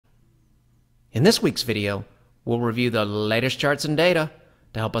In this week's video, we'll review the latest charts and data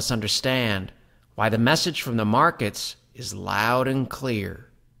to help us understand why the message from the markets is loud and clear.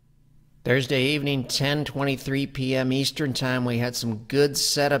 Thursday evening, 10:23 p.m. Eastern Time, we had some good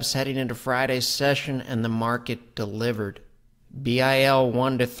setups heading into Friday's session, and the market delivered. BIL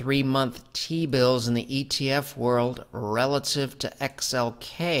 1 to 3 month T-bills in the ETF world relative to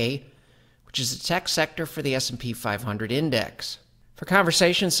XLK, which is the tech sector for the S&P 500 index. For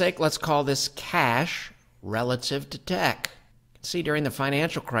conversation's sake, let's call this cash relative to tech. You can see during the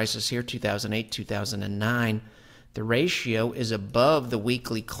financial crisis here, 2008-2009, the ratio is above the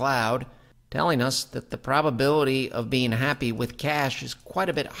weekly cloud, telling us that the probability of being happy with cash is quite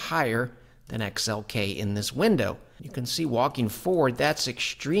a bit higher than XLK in this window. You can see walking forward, that's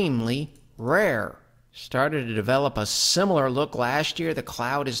extremely rare. Started to develop a similar look last year. The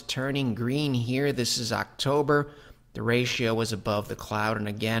cloud is turning green here. This is October. The ratio is above the cloud, and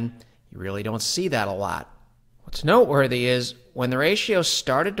again, you really don't see that a lot. What's noteworthy is when the ratio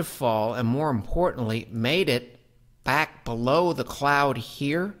started to fall, and more importantly, made it back below the cloud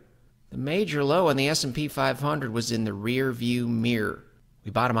here, the major low in the S&P 500 was in the rear view mirror.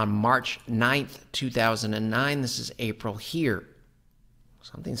 We bought them on March 9th, 2009. This is April here.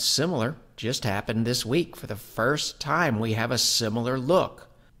 Something similar just happened this week. For the first time, we have a similar look.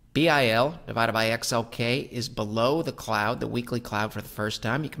 BIL divided by XLK is below the cloud, the weekly cloud, for the first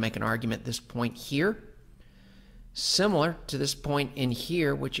time. You can make an argument at this point here, similar to this point in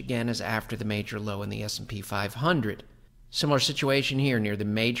here, which again is after the major low in the S&P 500. Similar situation here near the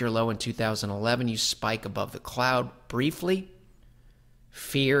major low in 2011. You spike above the cloud briefly.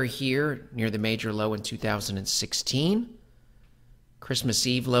 Fear here near the major low in 2016. Christmas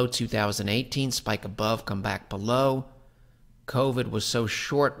Eve low 2018, spike above, come back below. COVID was so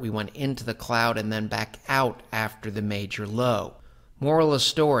short we went into the cloud and then back out after the major low. Moral of the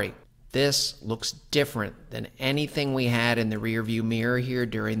story, this looks different than anything we had in the rearview mirror here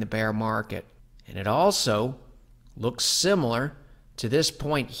during the bear market. And it also looks similar to this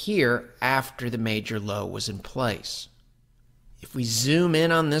point here after the major low was in place. If we zoom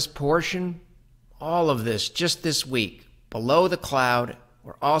in on this portion, all of this just this week, below the cloud,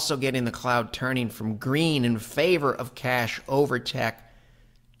 we're also getting the cloud turning from green in favor of cash over tech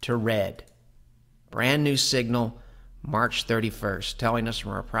to red. Brand new signal, March 31st, telling us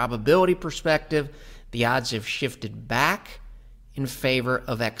from a probability perspective, the odds have shifted back in favor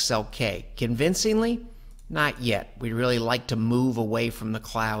of XLK. Convincingly? Not yet. We'd really like to move away from the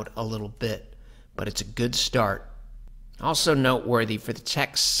cloud a little bit, but it's a good start. Also noteworthy for the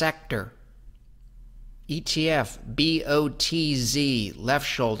tech sector, ETF, BOTZ, left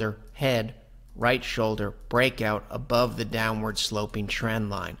shoulder, head, right shoulder, breakout above the downward sloping trend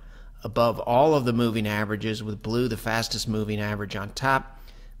line. Above all of the moving averages, with blue the fastest moving average on top.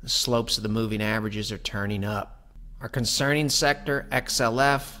 The slopes of the moving averages are turning up. Our concerning sector,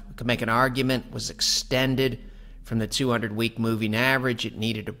 XLF, we could make an argument, was extended from the 200-week moving average. It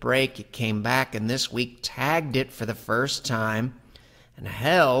needed a break. It came back, and this week tagged it for the first time and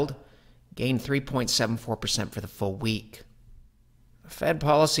held, gained 3.74% for the full week. Fed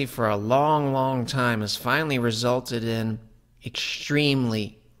policy for a long time has finally resulted in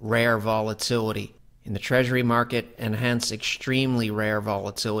extremely rare volatility in the Treasury market, and hence extremely rare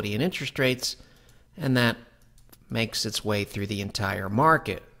volatility in interest rates, and that makes its way through the entire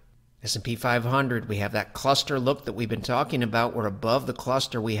market. S&P 500, we have that cluster look that we've been talking about. We're above the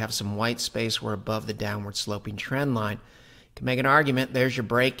cluster. We have some white space. We're above the downward sloping trend line. You can make an argument, there's your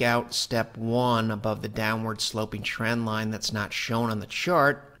breakout, step one, above the downward sloping trend line that's not shown on the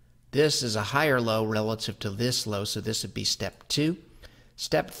chart. This is a higher low relative to this low, so this would be step two.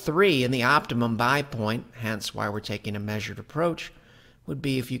 Step three, in the optimum buy point, hence why we're taking a measured approach, would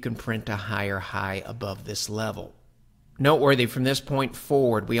be if you can print a higher high above this level. Noteworthy, from this point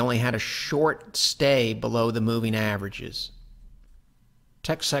forward, we only had a short stay below the moving averages.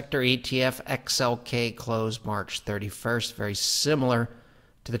 Tech sector ETF XLK closed March 31st, very similar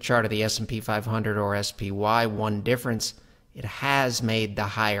to the chart of the S&P 500 or SPY. One difference, it has made the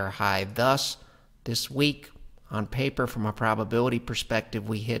higher high. Thus, this week, on paper, from a probability perspective,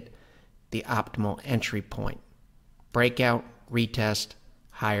 we hit the optimal entry point. Breakout, retest,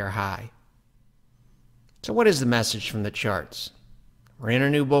 higher high. So what is the message from the charts? We're in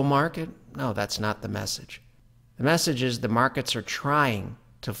a new bull market? No, that's not the message. The message is the markets are trying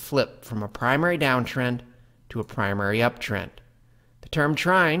to flip from a primary downtrend to a primary uptrend. The term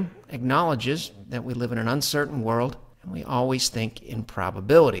trying acknowledges that we live in an uncertain world, and we always think in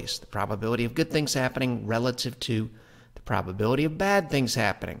probabilities. The probability of good things happening relative to the probability of bad things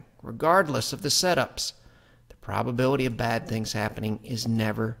happening, regardless of the setups. The probability of bad things happening is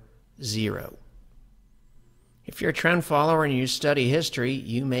never zero. If you're a trend follower and you study history,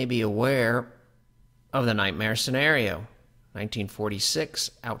 you may be aware of the nightmare scenario,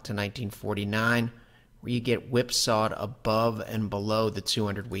 1946 out to 1949, where you get whipsawed above and below the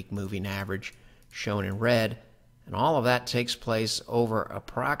 200-week moving average shown in red, and all of that takes place over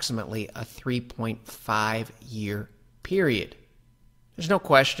approximately a 3.5-year period. There's no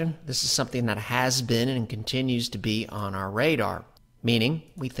question this is something that has been and continues to be on our radar, meaning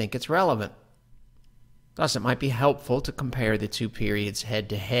we think it's relevant. Thus, it might be helpful to compare the two periods head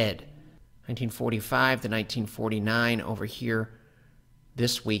to head. 1945 to 1949 over here,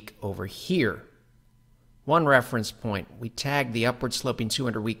 this week over here. One reference point, we tagged the upward sloping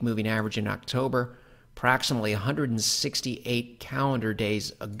 200-week moving average in October, approximately 168 calendar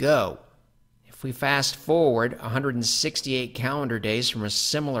days ago. If we fast forward 168 calendar days from a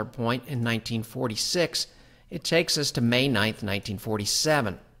similar point in 1946, it takes us to May 9th,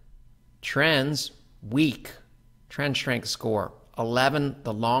 1947. Trends, weak. Trend strength score, 11.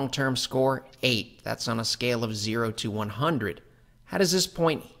 The long-term score, 8. That's on a scale of 0 to 100. How does this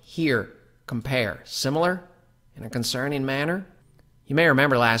point here compare? Similar? In a concerning manner? You may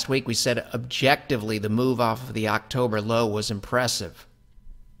remember last week we said objectively the move off of the October low was impressive.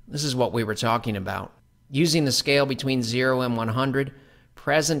 This is what we were talking about. Using the scale between 0 and 100,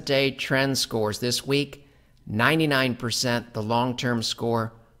 present-day trend scores this week, 99%, the long-term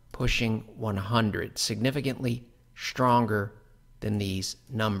score pushing 100, significantly stronger than these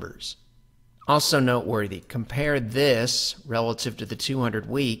numbers. Also noteworthy, compare this relative to the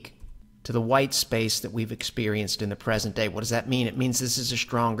 200-week to the white space that we've experienced in the present day. What does that mean? It means this is a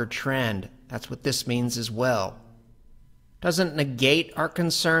stronger trend. That's what this means as well. Doesn't negate our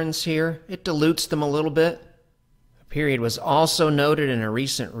concerns here. It dilutes them a little bit. The period was also noted in a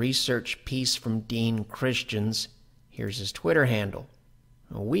recent research piece from Dean Christians. Here's his Twitter handle.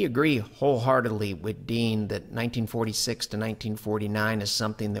 We agree wholeheartedly with Dean that 1946 to 1949 is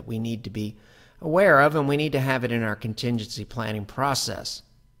something that we need to be aware of, and we need to have it in our contingency planning process.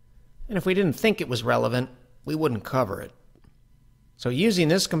 And if we didn't think it was relevant, we wouldn't cover it. So using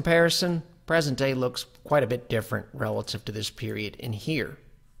this comparison, present day looks quite a bit different relative to this period in here.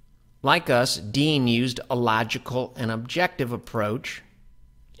 Like us, Dean used a logical and objective approach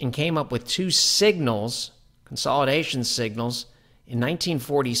and came up with two signals, consolidation signals, in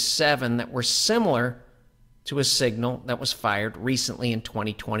 1947 that were similar to a signal that was fired recently in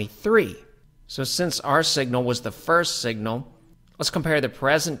 2023. So since our signal was the first signal, let's compare the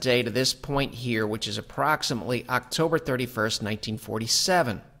present day to this point here, which is approximately October 31st,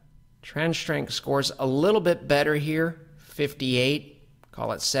 1947. Trend strength scores a little bit better here, 58,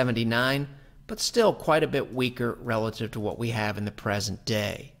 call it 79, but still quite a bit weaker relative to what we have in the present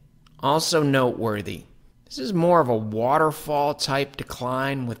day. Also noteworthy, this is more of a waterfall type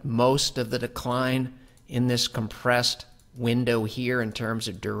decline, with most of the decline in this compressed window here in terms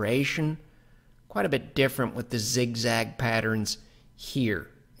of duration. Quite a bit different with the zigzag patterns here.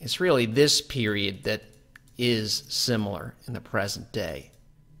 It's really this period that is similar in the present day.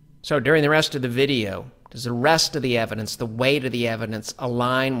 So during the rest of the video, does the rest of the evidence, the weight of the evidence,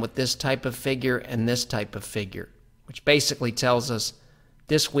 align with this type of figure and this type of figure? Which basically tells us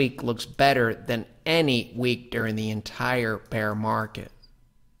this week looks better than any week during the entire bear market.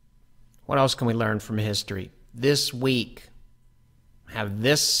 What else can we learn from history? This week, have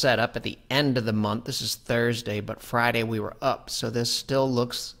this set up at the end of the month. This is Thursday, but Friday we were up, so this still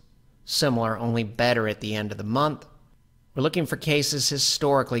looks similar, only better at the end of the month. We're looking for cases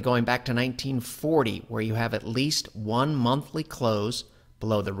historically going back to 1940, where you have at least one monthly close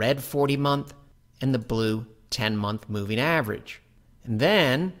below the red 40-month and the blue 10-month moving average. And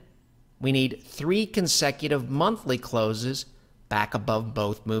then we need 3 consecutive monthly closes back above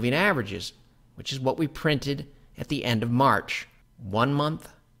both moving averages, which is what we printed at the end of March. 1 month,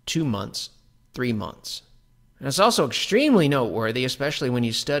 2 months, 3 months. And it's also extremely noteworthy, especially when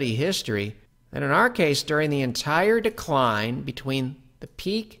you study history, that in our case, during the entire decline between the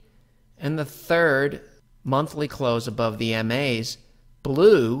peak and the third monthly close above the MAs,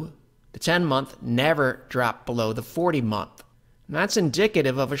 blue, the 10-month, never dropped below the 40-month. And that's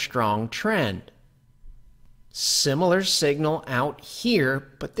indicative of a strong trend. Similar signal out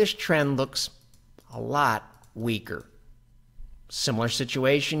here, but this trend looks a lot weaker. Similar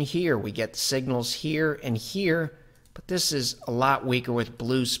situation here. We get signals here and here, but this is a lot weaker with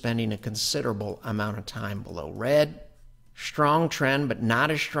blue spending a considerable amount of time below red. Strong trend, but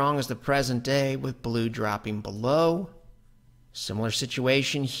not as strong as the present day, with blue dropping below. Similar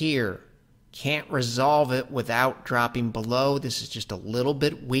situation here. Can't resolve it without dropping below. This is just a little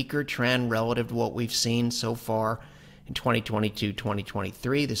bit weaker trend relative to what we've seen so far in 2022,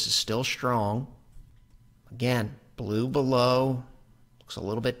 2023. This is still strong. Again, blue below. Looks a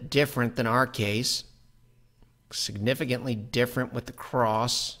little bit different than our case. Significantly different with the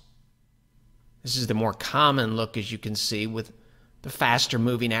cross. This is the more common look, as you can see, with the faster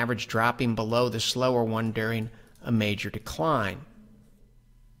moving average dropping below the slower one during a major decline.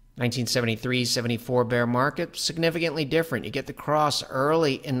 1973-74 bear market, significantly different. You get the cross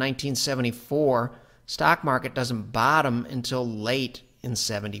early in 1974. Stock market doesn't bottom until late in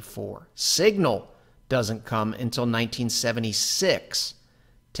 74. Signal doesn't come until 1976,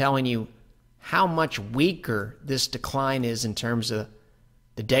 telling you how much weaker this decline is in terms of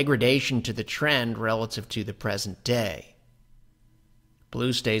the degradation to the trend relative to the present day.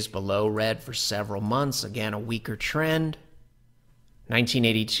 Blue stays below red for several months. Again, a weaker trend.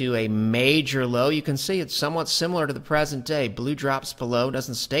 1982, a major low. You can see it's somewhat similar to the present day. Blue drops below,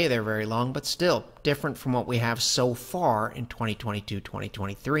 doesn't stay there very long, but still different from what we have so far in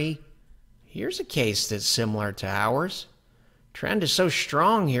 2022-2023. Here's a case that's similar to ours. Trend is so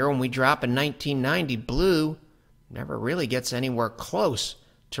strong here when we drop in 1990. Blue never really gets anywhere close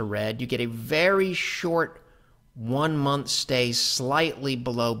to red. You get a very short 1 month stay slightly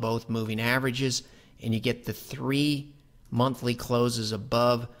below both moving averages, and you get the 3 monthly closes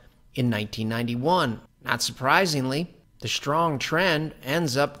above in 1991. Not surprisingly, the strong trend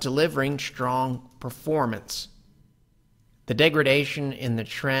ends up delivering strong performance. The degradation in the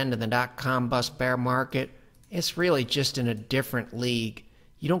trend in the dot-com bust bear market, it's really just in a different league.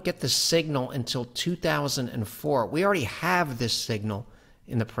 You don't get the signal until 2004. We already have this signal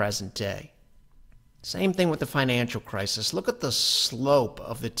in the present day. Same thing with the financial crisis. Look at the slope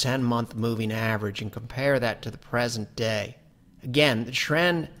of the 10-month moving average and compare that to the present day. Again, the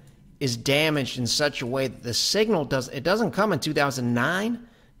trend is damaged in such a way that the signal doesn't come in 2009, it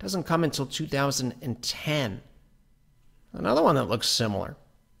doesn't come until 2010. Another one that looks similar.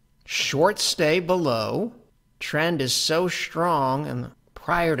 Short stay below. Trend is so strong, and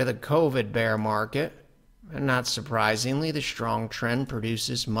prior to the COVID bear market, and not surprisingly, the strong trend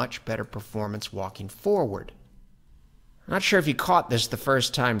produces much better performance walking forward. I'm not sure if you caught this the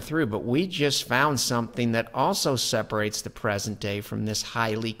first time through, but we just found something that also separates the present day from this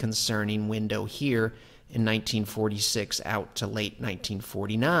highly concerning window here in 1946 out to late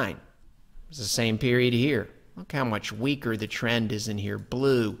 1949. It's the same period here. Look how much weaker the trend is in here.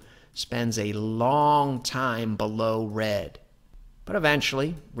 Blue spends a long time below red. But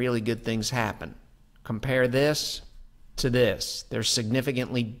eventually, really good things happen. Compare this to this. They're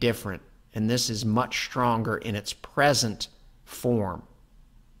significantly different, and this is much stronger in its present form.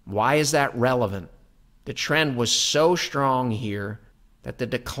 Why is that relevant? The trend was so strong here that the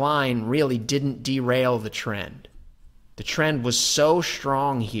decline really didn't derail the trend. The trend was so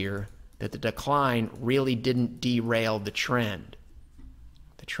strong here that the decline really didn't derail the trend.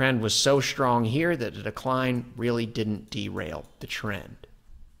 The trend was so strong here that the decline really didn't derail the trend.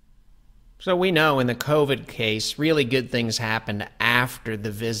 So we know in the COVID case, really good things happened after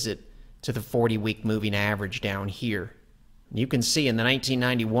the visit to the 40-week moving average down here. You can see in the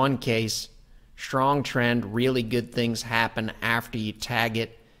 1991 case, strong trend, really good things happen after you tag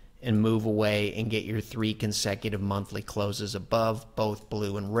it and move away and get your 3 consecutive monthly closes above both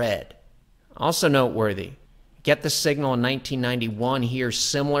blue and red. Also noteworthy, get the signal in 1991 here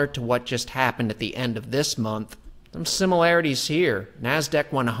similar to what just happened at the end of this month. Some similarities here.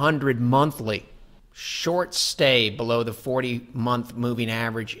 NASDAQ 100 monthly. Short stay below the 40-month moving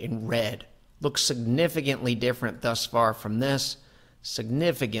average in red. Looks significantly different thus far from this.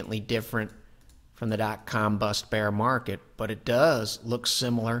 Significantly different from the dot-com bust bear market. But it does look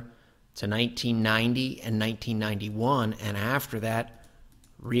similar to 1990 and 1991. And after that,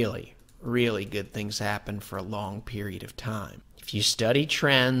 really good things happen for a long period of time. If you study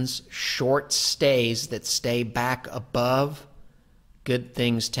trends, short stays that stay back above, good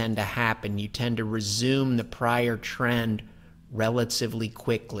things tend to happen. You tend to resume the prior trend relatively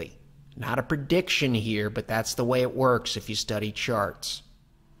quickly. Not a prediction here, but that's the way it works if you study charts.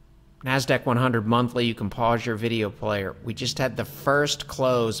 NASDAQ 100 monthly, you can pause your video player. We just had the first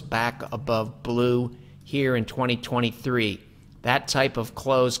close back above blue here in 2023. That type of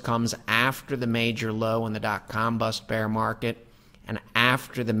close comes after the major low in the dot-com bust bear market and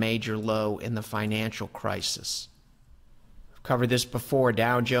after the major low in the financial crisis. I've covered this before.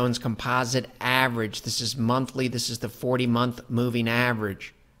 Dow Jones Composite Average. This is monthly. This is the 40-month moving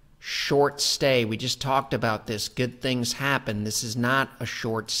average. Short stay. We just talked about this. Good things happen. This is not a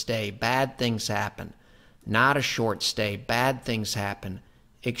short stay. Bad things happen. Not a short stay. Bad things happen.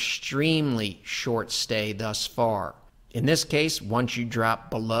 Extremely short stay thus far. In this case, once you drop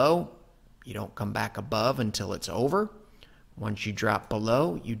below, you don't come back above until it's over. Once you drop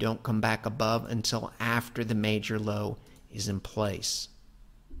below, you don't come back above until after the major low is in place.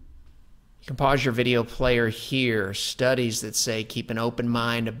 You can pause your video player here. Studies that say keep an open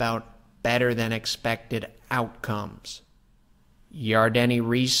mind about better than expected outcomes. Yardeni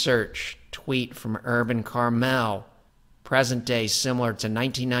Research, tweet from Urban Carmel. Present day similar to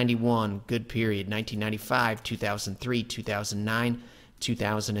 1991, good period, 1995, 2003, 2009,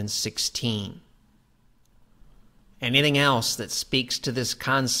 2016. Anything else that speaks to this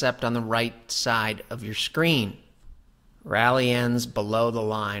concept on the right side of your screen? Rally ends below the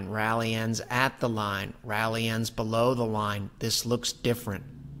line, rally ends at the line, rally ends below the line. This looks different.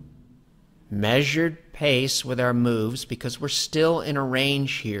 Measured pace with our moves because we're still in a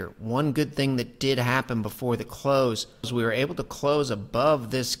range here. One good thing that did happen before the close was we were able to close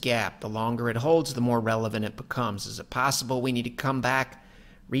above this gap. The longer it holds, the more relevant it becomes. Is it possible we need to come back,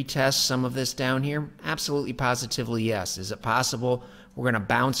 retest some of this down here? Absolutely, positively, yes. Is it possible we're going to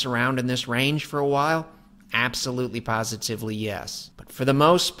bounce around in this range for a while? Absolutely, positively, yes. But for the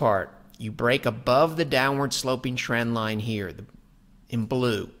most part, you break above the downward sloping trend line here in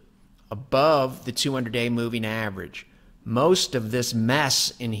blue, above the 200-day moving average. Most of this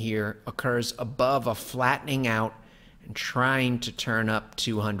mess in here occurs above a flattening out and trying to turn up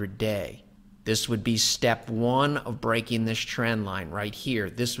 200-day. This would be step one of breaking this trend line right here.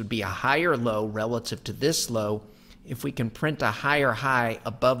 This would be a higher low relative to this low. If we can print a higher high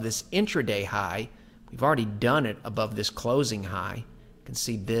above this intraday high, we've already done it above this closing high. You can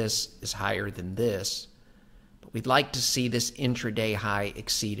see this is higher than this. But we'd like to see this intraday high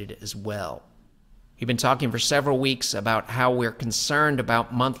exceeded as well. We've been talking for several weeks about how we're concerned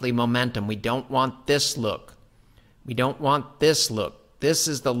about monthly momentum. We don't want this look. We don't want this look. This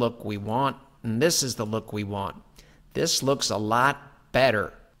is the look we want, and this is the look we want. This looks a lot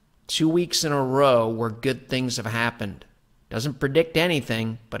better. 2 weeks in a row where good things have happened. Doesn't predict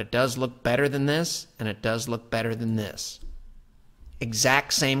anything, but it does look better than this, and it does look better than this.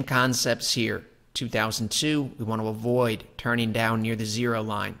 Exact same concepts here. 2002, we want to avoid turning down near the zero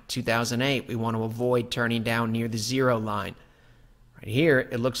line. 2008, we want to avoid turning down near the zero line. Right here,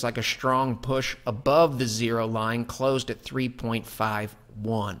 it looks like a strong push above the zero line, closed at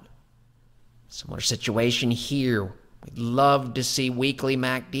 3.51. Similar situation here. We'd love to see weekly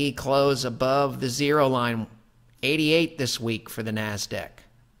MACD close above the zero line. 88 this week for the NASDAQ.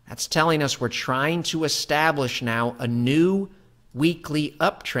 That's telling us we're trying to establish now a new weekly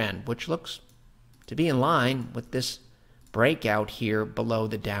uptrend, which looks to be in line with this breakout here below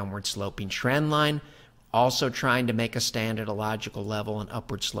the downward sloping trend line. Also trying to make a stand at a logical level, an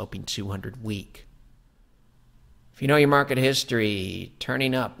upward sloping 200 week. If you know your market history,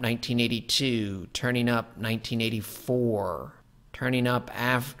 turning up 1982, turning up 1984, turning up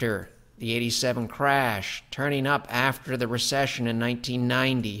after the 87 crash, turning up after the recession in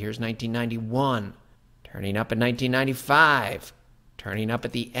 1990, here's 1991, turning up in 1995, turning up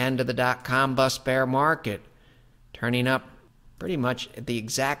at the end of the dot-com bust bear market, turning up pretty much at the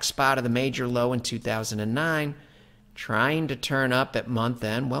exact spot of the major low in 2009, trying to turn up at month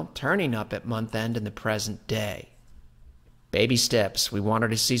end, well, turning up at month end in the present day. Baby steps. We wanted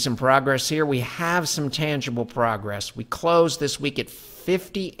to see some progress here. We have some tangible progress. We closed this week at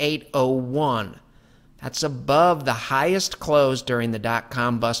 58.01. That's above the highest close during the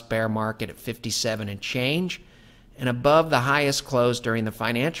dot-com bust bear market at 57 and change, and above the highest close during the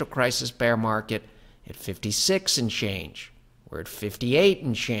financial crisis bear market at 56 and change. We're at 58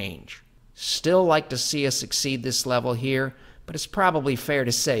 and change. Still like to see us exceed this level here, but it's probably fair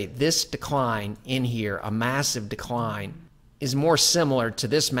to say this decline in here, a massive decline, is more similar to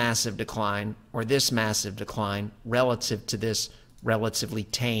this massive decline or this massive decline relative to this relatively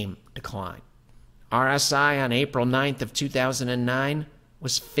tame decline. RSI on April 9th of 2009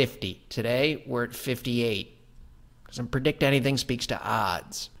 was 50. Today, we're at 58. Doesn't predict anything, speaks to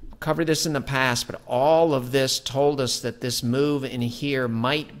odds. I've covered this in the past, but all of this told us that this move in here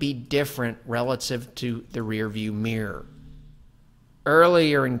might be different relative to the rear view mirror.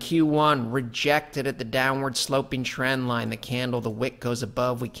 Earlier in Q1, rejected at the downward sloping trend line. The candle, the wick goes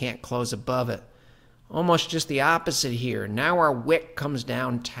above. We can't close above it. Almost just the opposite here. Now our wick comes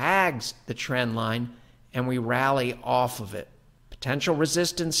down, tags the trend line, and we rally off of it. Potential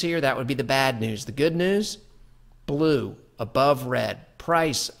resistance here, that would be the bad news. The good news, blue above red,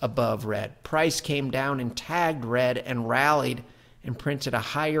 price above red. Price came down and tagged red and rallied and printed a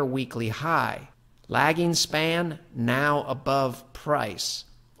higher weekly high. Lagging span, now above price.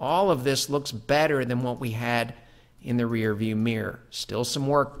 All of this looks better than what we had in the rear view mirror. Still some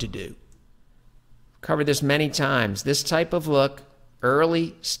work to do. Covered this many times. This type of look,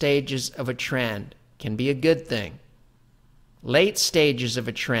 early stages of a trend, can be a good thing. Late stages of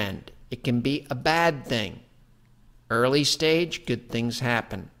a trend, it can be a bad thing. Early stage, good things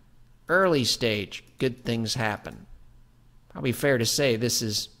happen. Early stage, good things happen. Probably fair to say this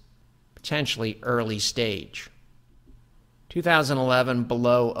is potentially early stage. 2011,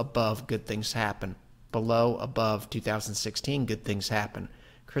 below, above, good things happen. Below, above, 2016, good things happen.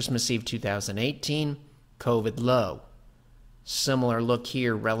 Christmas Eve 2018, COVID low. Similar look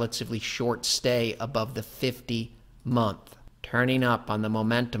here, relatively short stay above the 50-month. Turning up on the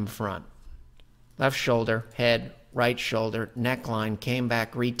momentum front. Left shoulder, head, right shoulder, neckline, came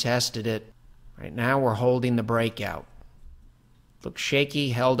back, retested it. Right now we're holding the breakout. Looked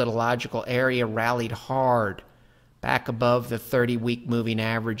shaky, held at a logical area, rallied hard. Back above the 30-week moving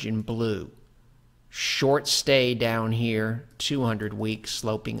average in blue. Short stay down here, 200 weeks,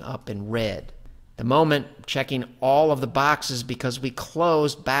 sloping up in red. The moment, checking all of the boxes because we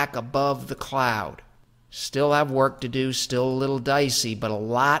closed back above the cloud. Still have work to do, still a little dicey, but a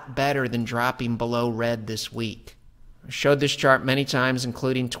lot better than dropping below red this week. I showed this chart many times,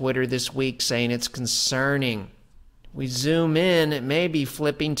 including Twitter this week, saying it's concerning. We zoom in, it may be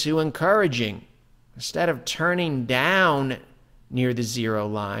flipping to encouraging. Instead of turning down near the zero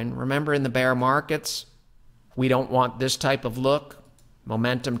line, remember in the bear markets, we don't want this type of look.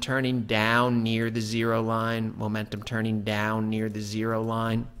 Momentum turning down near the zero line, momentum turning down near the zero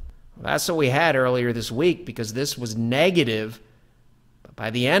line. Well, that's what we had earlier this week because this was negative. But by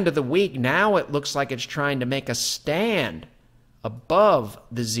the end of the week, now it looks like it's trying to make a stand above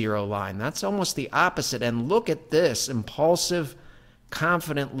the zero line. That's almost the opposite. And look at this impulsive,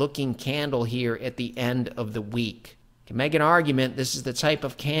 confident-looking candle here at the end of the week. You can make an argument this is the type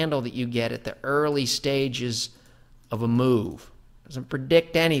of candle that you get at the early stages of a move. Doesn't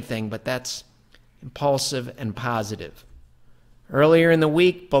predict anything, but that's impulsive and positive. Earlier in the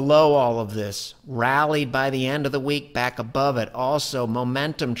week, below all of this, rallied by the end of the week, back above it. Also,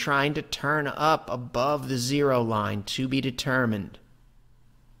 momentum trying to turn up above the zero line, to be determined.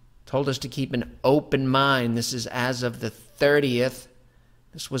 Told us to keep an open mind. This is as of the 30th.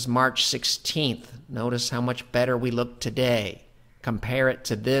 This was March 16th. Notice how much better we look today. Compare it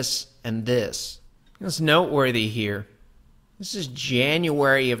to this and this. It's noteworthy here. This is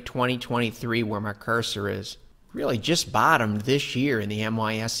January of 2023 where my cursor is. Really just bottomed this year in the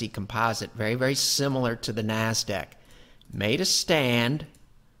NYSE composite. Very, very similar to the NASDAQ. Made a stand.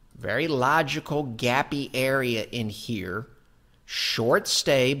 Very logical, gappy area in here. Short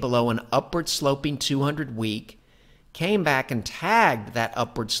stay below an upward sloping 200 week. Came back and tagged that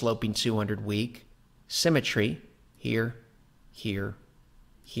upward sloping 200 week. Symmetry. Here, here,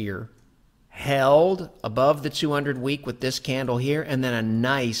 here. Held above the 200 week with this candle here. And then a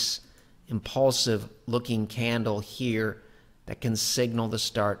nice impulsive looking candle here that can signal the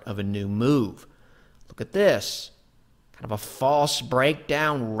start of a new move. Look at this. Kind of a false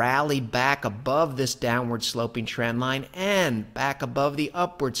breakdown, rallied back above this downward sloping trend line and back above the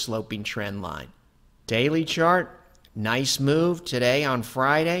upward sloping trend line. Daily chart, nice move today on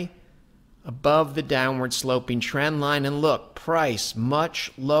Friday, above the downward sloping trend line. And look, price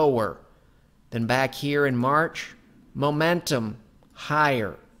much lower than back here in March. Momentum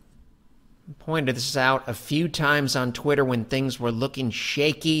higher. I pointed this out a few times on Twitter when things were looking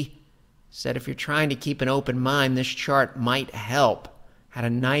shaky. Said if you're trying to keep an open mind, this chart might help. Had a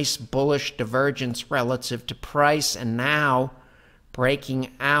nice bullish divergence relative to price, and now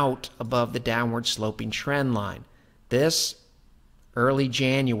breaking out above the downward sloping trend line. This, early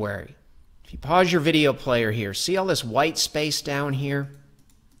January. If you pause your video player here, see all this white space down here?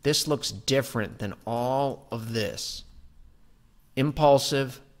 This looks different than all of this.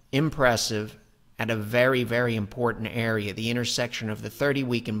 Impulsive, impressive, at a very, very important area, the intersection of the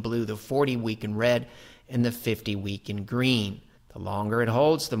 30-week in blue, the 40-week in red, and the 50-week in green. The longer it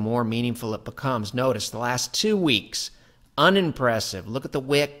holds, the more meaningful it becomes. Notice the last 2 weeks, unimpressive. Look at the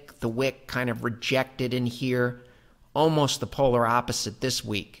wick kind of rejected in here, almost the polar opposite this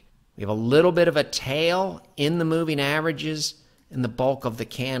week. We have a little bit of a tail in the moving averages, and the bulk of the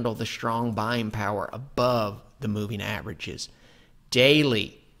candle, the strong buying power above the moving averages.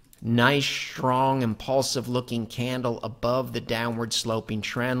 Daily, nice, strong, impulsive-looking candle above the downward sloping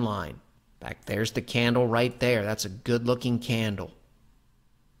trend line. Back there's the candle right there. That's a good-looking candle.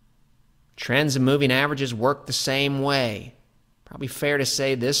 Trends and moving averages work the same way. Probably fair to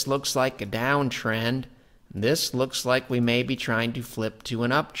say this looks like a downtrend. This looks like we may be trying to flip to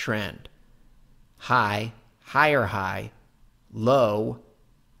an uptrend. High, higher high, low.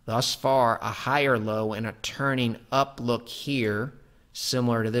 Thus far, a higher low and a turning up look here,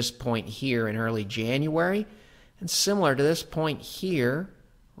 similar to this point here in early January, and similar to this point here,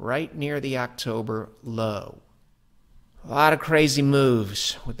 right near the October low. A lot of crazy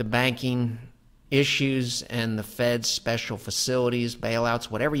moves with the banking issues and the Fed's special facilities, bailouts,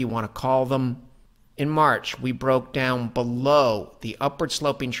 whatever you want to call them. In March, we broke down below the upward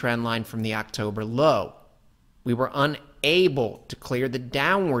sloping trend line from the October low. We were unable to clear the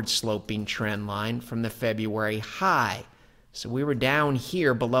downward sloping trend line from the February high. So we were down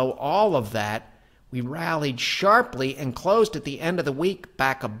here below all of that. We rallied sharply and closed at the end of the week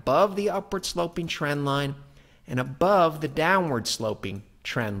back above the upward sloping trend line and above the downward sloping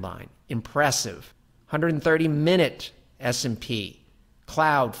trend line. Impressive. 130-minute S&P.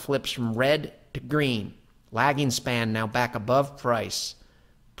 Cloud flips from red to green. Lagging span now back above price.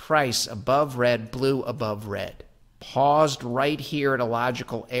 Price above red, blue above red. Paused right here at a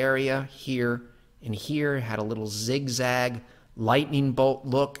logical area, here and here, had a little zigzag, lightning bolt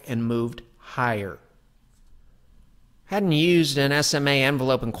look, and moved higher. Hadn't used an SMA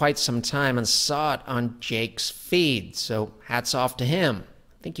envelope in quite some time and saw it on Jake's feed, so hats off to him.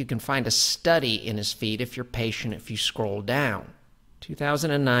 I think you can find a study in his feed if you're patient if you scroll down.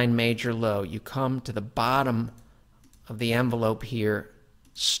 2009 major low. You come to the bottom of the envelope here,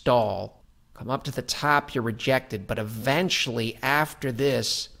 stall. Come up to the top, you're rejected, but eventually after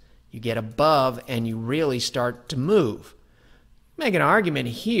this, you get above and you really start to move. Make an argument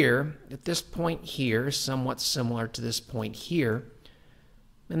here that this point here is somewhat similar to this point here,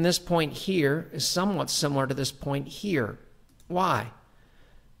 and this point here is somewhat similar to this point here. Why?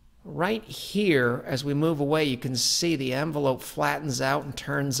 Right here, as we move away, you can see the envelope flattens out and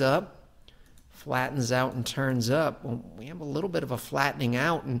turns up, flattens out and turns up. Well, we have a little bit of a flattening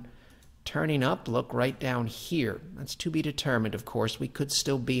out and turning up look right down here. That's to be determined, of course. We could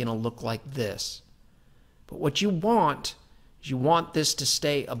still be in a look like this. But what you want is you want this to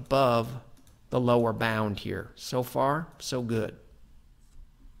stay above the lower bound here. So far, so good.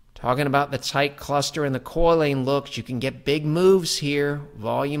 Talking about the tight cluster and the coiling looks, you can get big moves here.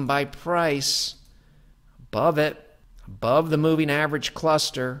 Volume by price. Above it, above the moving average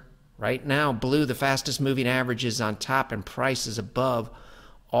cluster. Right now, blue, the fastest moving average, is on top, and price is above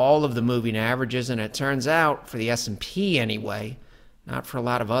all of the moving averages. And it turns out, for the S&P anyway, not for a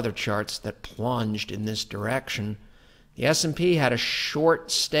lot of other charts that plunged in this direction, the S&P had a short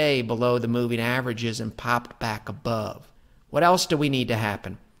stay below the moving averages and popped back above. What else do we need to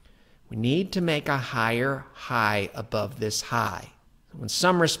happen? We need to make a higher high above this high. In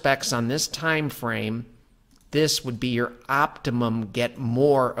some respects, on this time frame, this would be your optimum, get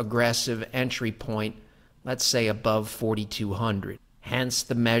more aggressive entry point, let's say above 4,200. Hence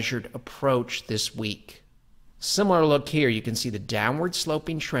the measured approach this week. Similar look here. You can see the downward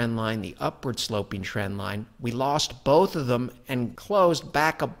sloping trend line, the upward sloping trend line. We lost both of them and closed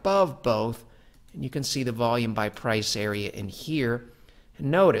back above both. And you can see the volume by price area in here.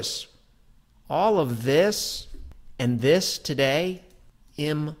 And notice, all of this and this today,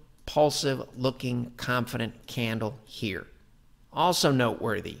 impulsive looking confident candle here. Also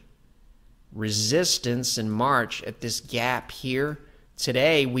noteworthy, resistance in March at this gap here.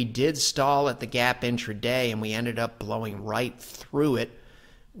 Today we did stall at the gap intraday and we ended up blowing right through it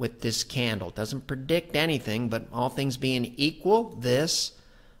with this candle. Doesn't predict anything, but all things being equal, this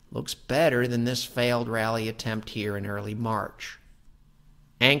looks better than this failed rally attempt here in early March.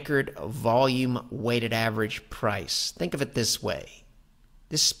 Anchored volume weighted average price. Think of it this way.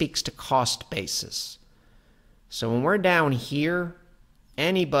 This speaks to cost basis. So when we're down here,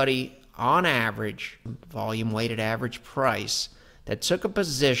 anybody on average, volume weighted average price, that took a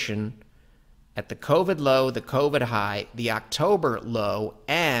position at the COVID low, the COVID high, the October low,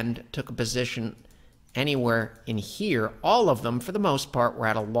 and took a position anywhere in here, all of them, for the most part, were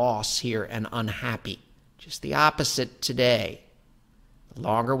at a loss here and unhappy. Just the opposite today. The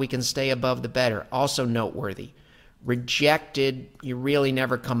longer we can stay above, the better. Also noteworthy, rejected, you really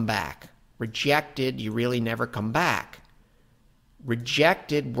never come back. Rejected, you really never come back.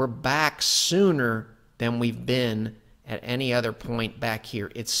 Rejected, we're back sooner than we've been at any other point back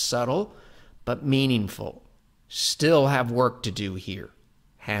here. It's subtle, but meaningful. Still have work to do here.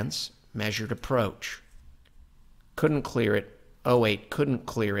 Hence, measured approach. Couldn't clear it. 08, couldn't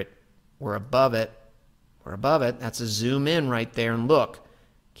clear it. We're above it. We're above it. That's a zoom in right there, and look.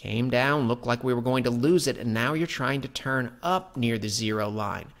 Came down, looked like we were going to lose it, and now you're trying to turn up near the zero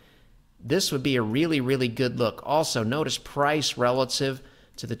line. This would be a really, really good look. Also, notice price relative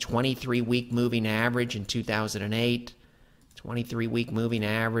to the 23-week moving average in 2008, 23-week moving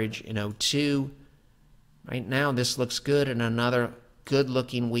average in 02. Right now, this looks good, and another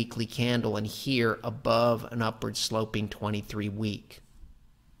good-looking weekly candle, and here above an upward sloping 23-week.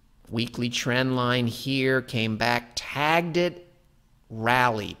 Weekly trend line here, came back, tagged it,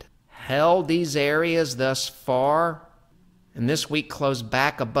 rallied. Held these areas thus far, And this week closed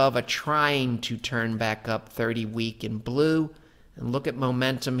back above a trying to turn back up 30-week in blue. And look at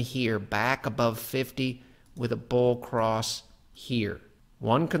momentum here, back above 50 with a bull cross here.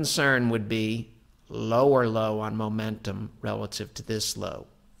 One concern would be lower low on momentum relative to this low.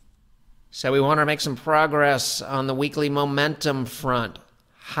 So we want to make some progress on the weekly momentum front.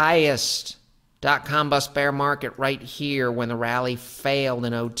 Highest dot-com bust bear market right here when the rally failed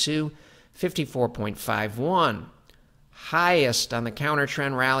in 02, 54.51. Highest on the counter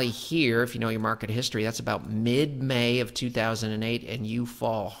trend rally here, if you know your market history, that's about mid-May of 2008, and you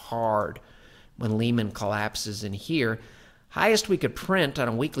fall hard when Lehman collapses in here. Highest we could print on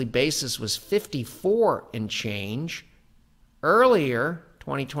a weekly basis was 54 and change. Earlier,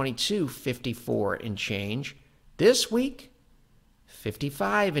 2022, 54 and change. This week,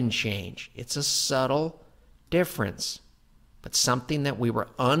 55 and change. It's a subtle difference, but something that we were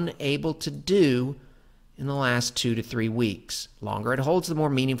unable to do in the last 2 to 3 weeks. Longer it holds, the more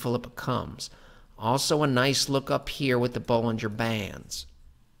meaningful it becomes. Also a nice look up here with the Bollinger Bands.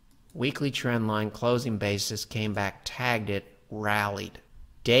 Weekly trend line closing basis came back, tagged it, rallied.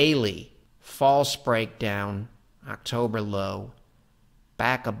 Daily, false breakdown, October low,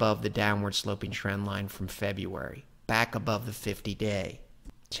 back above the downward sloping trend line from February, back above the 50-day.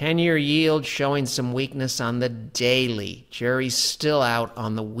 10-year yield showing some weakness on the daily. Jury's still out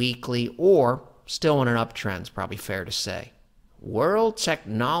on the weekly, or still in an uptrend, is probably fair to say. World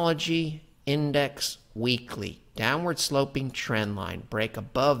Technology Index weekly, downward sloping trend line, break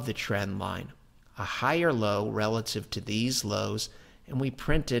above the trend line, a higher low relative to these lows, and we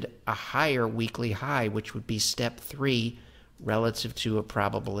printed a higher weekly high, which would be step 3 relative to a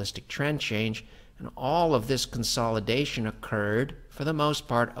probabilistic trend change, and all of this consolidation occurred, for the most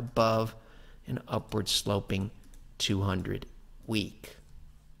part, above an upward sloping 200 week.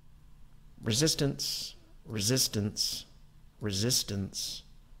 Resistance, resistance, resistance.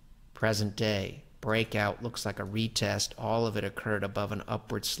 Present day, breakout, looks like a retest. All of it occurred above an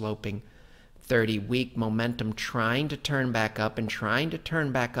upward sloping 30-week momentum, trying to turn back up and trying to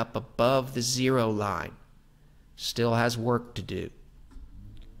turn back up above the 0 line. Still has work to do.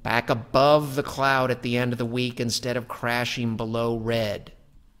 Back above the cloud at the end of the week instead of crashing below red.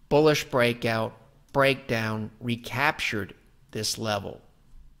 Bullish breakout, breakdown, recaptured this level.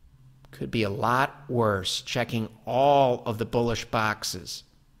 Could be a lot worse, checking all of the bullish boxes.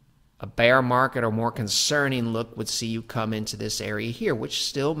 A bear market or more concerning look would see you come into this area here, which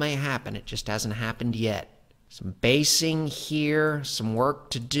still may happen. It just hasn't happened yet. Some basing here, some work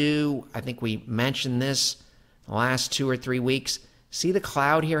to do. I think we mentioned this the last 2 or 3 weeks. See the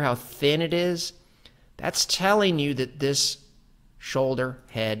cloud here, how thin it is? That's telling you that this shoulder,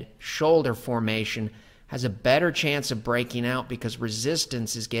 head, shoulder formation has a better chance of breaking out because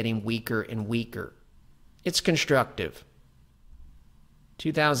resistance is getting weaker and weaker. It's constructive.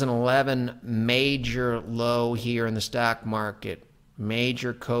 2011 major low here in the stock market.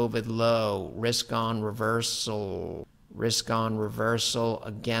 Major COVID low. Risk on reversal. Risk on reversal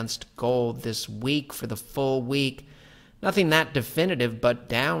against gold this week for the full week. Nothing that definitive, but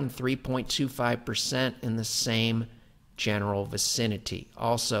down 3.25% in the same general vicinity.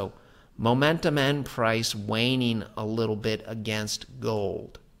 Also, momentum and price waning a little bit against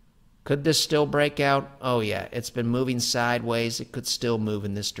gold. Could this still break out? Oh yeah, it's been moving sideways. It could still move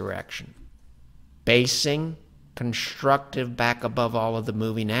in this direction. Basing, constructive back above all of the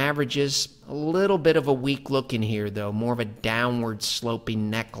moving averages. A little bit of a weak look in here though, more of a downward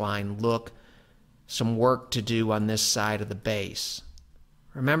sloping neckline look. Some work to do on this side of the base.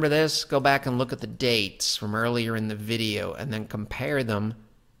 Remember this? Go back and look at the dates from earlier in the video and then compare them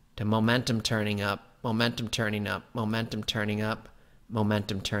to momentum turning up, momentum turning up, momentum turning up,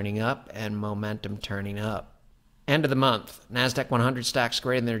 momentum turning up, and momentum turning up. End of the month, NASDAQ 100 stocks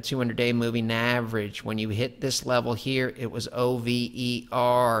greater than their 200-day moving average. When you hit this level here, it was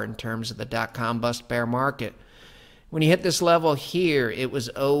OVER in terms of the dot-com bust bear market. When you hit this level here, it was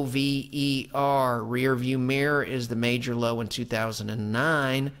OVER. Rear view mirror is the major low in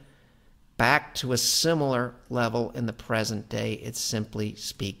 2009. Back to a similar level in the present day. It simply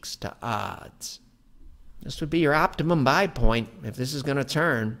speaks to odds. This would be your optimum buy point if this is going to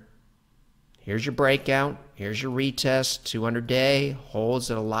turn. Here's your breakout. Here's your retest. 200-day. Holds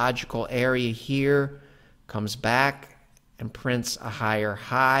at a logical area here. Comes back and prints a higher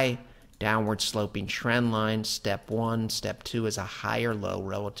high. Downward sloping trend line. Step 1. Step 2 is a higher low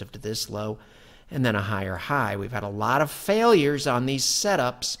relative to this low. And then a higher high. We've had a lot of failures on these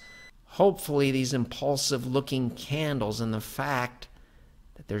setups. Hopefully these impulsive looking candles and the fact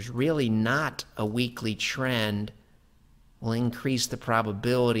that there's really not a weekly trend will increase the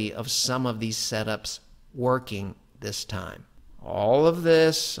probability of some of these setups working this time. All of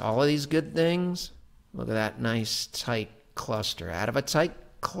this, all of these good things, look at that nice tight cluster. Out of a tight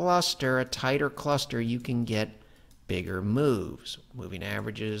cluster, a tighter cluster, you can get bigger moves. Moving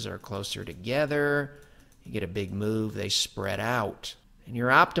averages are closer together. You get a big move, they spread out. And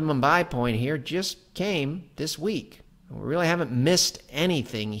your optimum buy point here just came this week. We really haven't missed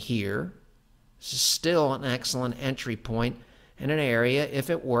anything here. This is still an excellent entry point and an area, if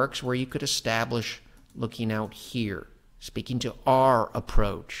it works, where you could establish looking out here. Speaking to our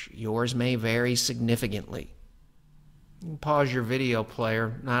approach, yours may vary significantly. You can pause your video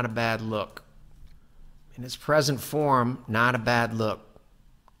player, not a bad look. In its present form, not a bad look.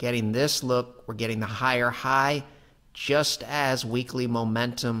 Getting this look, we're getting the higher high just as weekly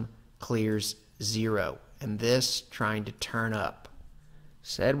momentum clears zero. And this trying to turn up.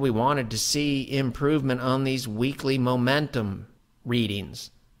 Said we wanted to see improvement on these weekly momentum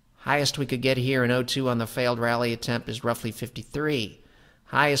readings. Highest we could get here in 02 on the failed rally attempt is roughly 53.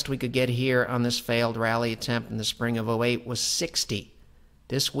 Highest we could get here on this failed rally attempt in the spring of 08 was 60.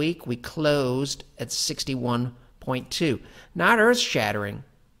 This week we closed at 61.2. Not earth-shattering,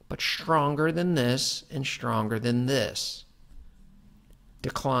 but stronger than this and stronger than this.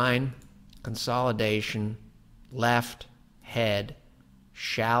 Decline, consolidation, left, head,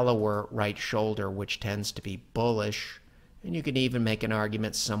 shallower right shoulder, which tends to be bullish, and you can even make an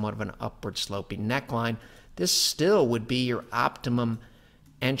argument somewhat of an upward sloping neckline. This still would be your optimum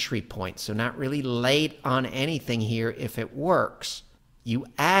entry point, so not really late on anything here if it works. You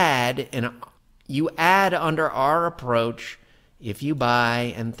add under our approach. If you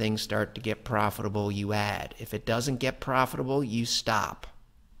buy and things start to get profitable, you add. If it doesn't get profitable, you stop.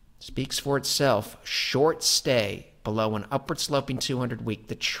 Speaks for itself. Short stay below an upward sloping 200 week.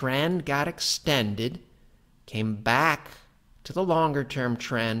 The trend got extended, came back to the longer term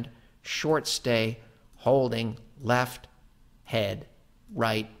trend. Short stay, holding left, head,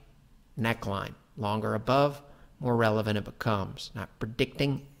 right, neckline. Longer above, more relevant it becomes. Not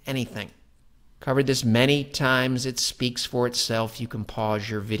predicting anything. Covered this many times. It speaks for itself. You can pause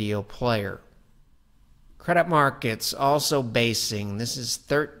your video player. Credit markets also basing. This is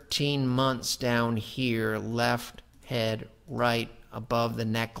 13 months down here. Left, head, right, above the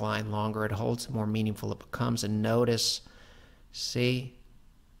neckline. Longer it holds, the more meaningful it becomes. And notice, see,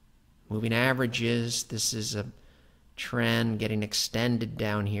 moving averages. This is a trend getting extended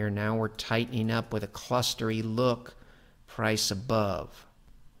down here. Now we're tightening up with a clustery look. Price above.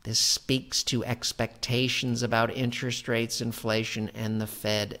 This speaks to expectations about interest rates, inflation, and the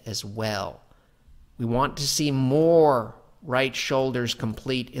Fed as well. We want to see more right shoulders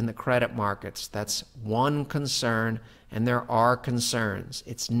complete in the credit markets. That's one concern, and there are concerns.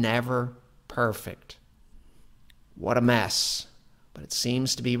 It's never perfect. What a mess. But it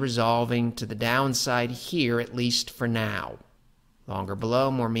seems to be resolving to the downside here, at least for now. Longer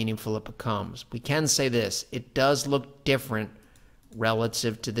below, more meaningful it becomes. We can say this. It does look different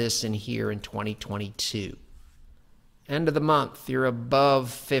relative to this in here in 2022. End of the month, you're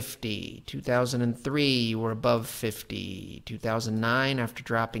above 50. 2003, you were above 50. 2009, after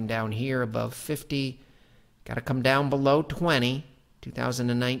dropping down here, above 50. Got to come down below 20.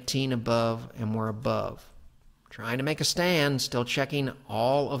 2019, above, and we're above. Trying to make a stand, still checking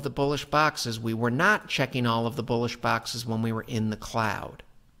all of the bullish boxes. We were not checking all of the bullish boxes when we were in the cloud.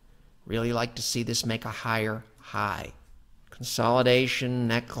 Really like to see this make a higher high. Consolidation,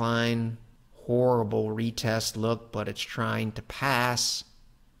 neckline, horrible retest look, but it's trying to pass.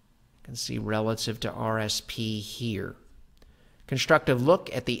 You can see relative to RSP here. Constructive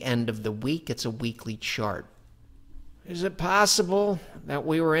look at the end of the week. It's a weekly chart. Is it possible that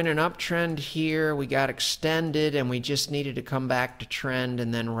we were in an uptrend here, we got extended, and we just needed to come back to trend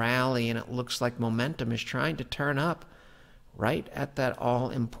and then rally, and it looks like momentum is trying to turn up right at that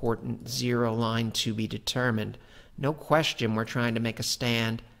all-important zero line to be determined? No question we're trying to make a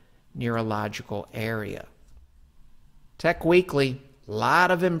stand near a logical area. Tech Weekly, lot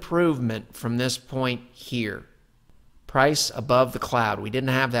of improvement from this point here. Price above the cloud. We didn't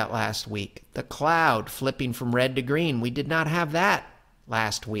have that last week. The cloud flipping from red to green. We did not have that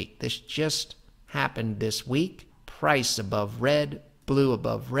last week. This just happened this week. Price above red, blue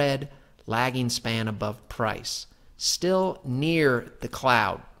above red, lagging span above price. Still near the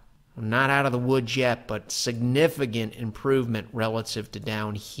cloud. Not out of the woods yet, but significant improvement relative to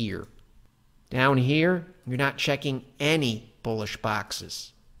down here. Down here, you're not checking any bullish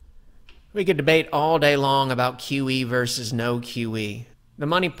boxes. We could debate all day long about QE versus no QE. The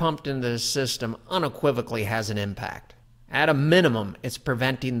money pumped into the system unequivocally has an impact. At a minimum, it's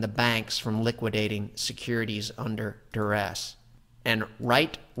preventing the banks from liquidating securities under duress. And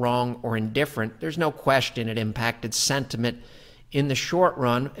right, wrong, or indifferent, there's no question it impacted sentiment in the short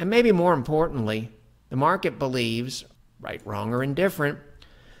run. And maybe more importantly, the market believes, right, wrong, or indifferent,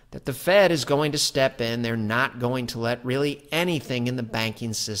 that the Fed is going to step in. They're not going to let really anything in the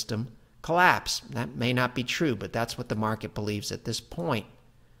banking system collapse. That may not be true, but that's what the market believes at this point.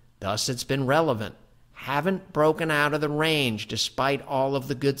 Thus, it's been relevant. Haven't broken out of the range despite all of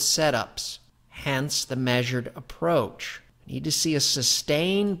the good setups. Hence the measured approach. Need to see a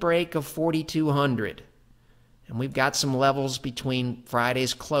sustained break of 4,200. And we've got some levels between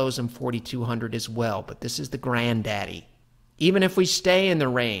Friday's close and 4,200 as well, but this is the granddaddy. Even if we stay in the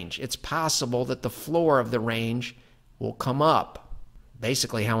range, it's possible that the floor of the range will come up.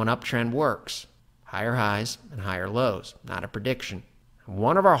 Basically how an uptrend works. Higher highs and higher lows, not a prediction.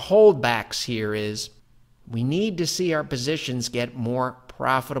 One of our holdbacks here is we need to see our positions get more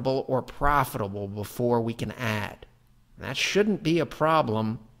profitable or profitable before we can add. That shouldn't be a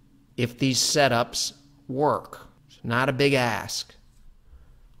problem if these setups work. It's not a big ask.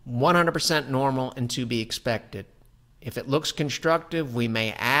 100% normal and to be expected. If it looks constructive, we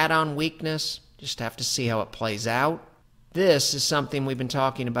may add on weakness. Just have to see how it plays out. This is something we've been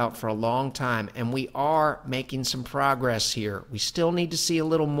talking about for a long time, and we are making some progress here. We still need to see a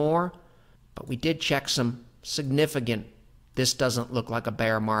little more, but we did check some significant, this doesn't look like a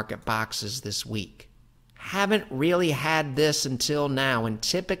bear market boxes this week. Haven't really had this until now, and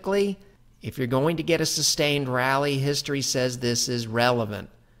typically, if you're going to get a sustained rally, history says this is relevant.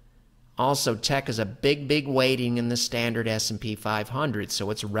 Also, tech is a big weighting in the standard S&P 500, so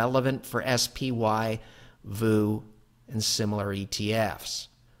it's relevant for SPY, VU, and similar ETFs.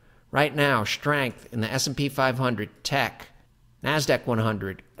 Right now, strength in the S&P 500, tech, NASDAQ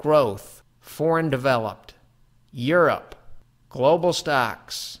 100, growth, foreign developed, Europe, global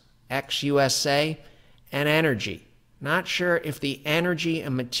stocks, ex-USA, and energy. Not sure if the energy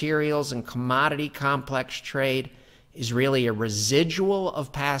and materials and commodity complex trade is really a residual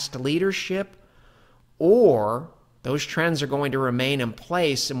of past leadership, or those trends are going to remain in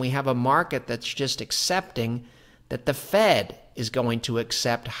place and we have a market that's just accepting that the Fed is going to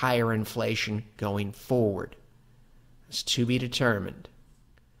accept higher inflation going forward. It's to be determined.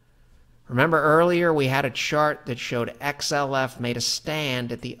 Remember earlier we had a chart that showed XLF made a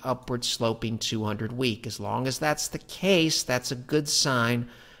stand at the upward sloping 200 week. As long as that's the case, that's a good sign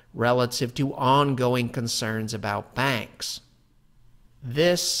relative to ongoing concerns about banks.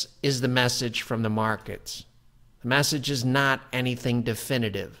 This is the message from the markets. The message is not anything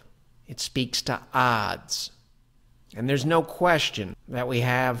definitive. It speaks to odds. And there's no question that we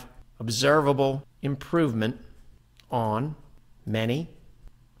have observable improvement on many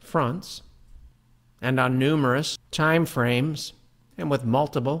fronts and on numerous time frames and with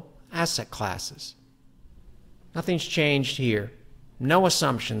multiple asset classes. Nothing's changed here. No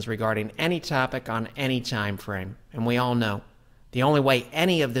assumptions regarding any topic on any time frame. And we all know the only way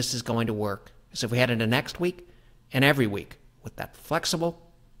any of this is going to work is if we head into next week and every week with that flexible,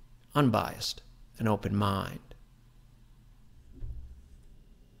 unbiased, and open mind.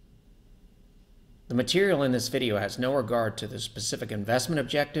 The material in this video has no regard to the specific investment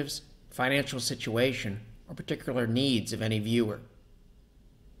objectives, financial situation, or particular needs of any viewer.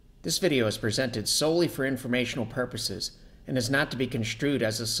 This video is presented solely for informational purposes and is not to be construed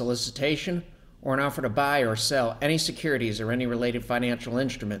as a solicitation or an offer to buy or sell any securities or any related financial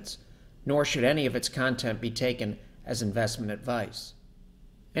instruments, nor should any of its content be taken as investment advice.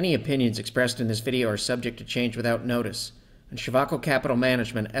 Any opinions expressed in this video are subject to change without notice, and Shivako Capital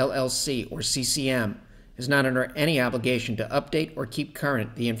Management, LLC, or CCM, is not under any obligation to update or keep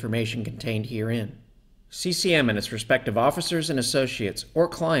current the information contained herein. CCM and its respective officers and associates or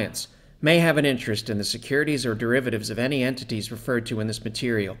clients may have an interest in the securities or derivatives of any entities referred to in this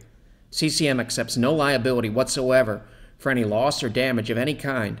material. CCM accepts no liability whatsoever for any loss or damage of any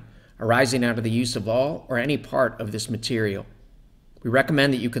kind arising out of the use of all or any part of this material. We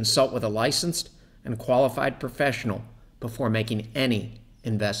recommend that you consult with a licensed and qualified professional before making any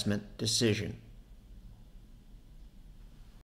investment decision.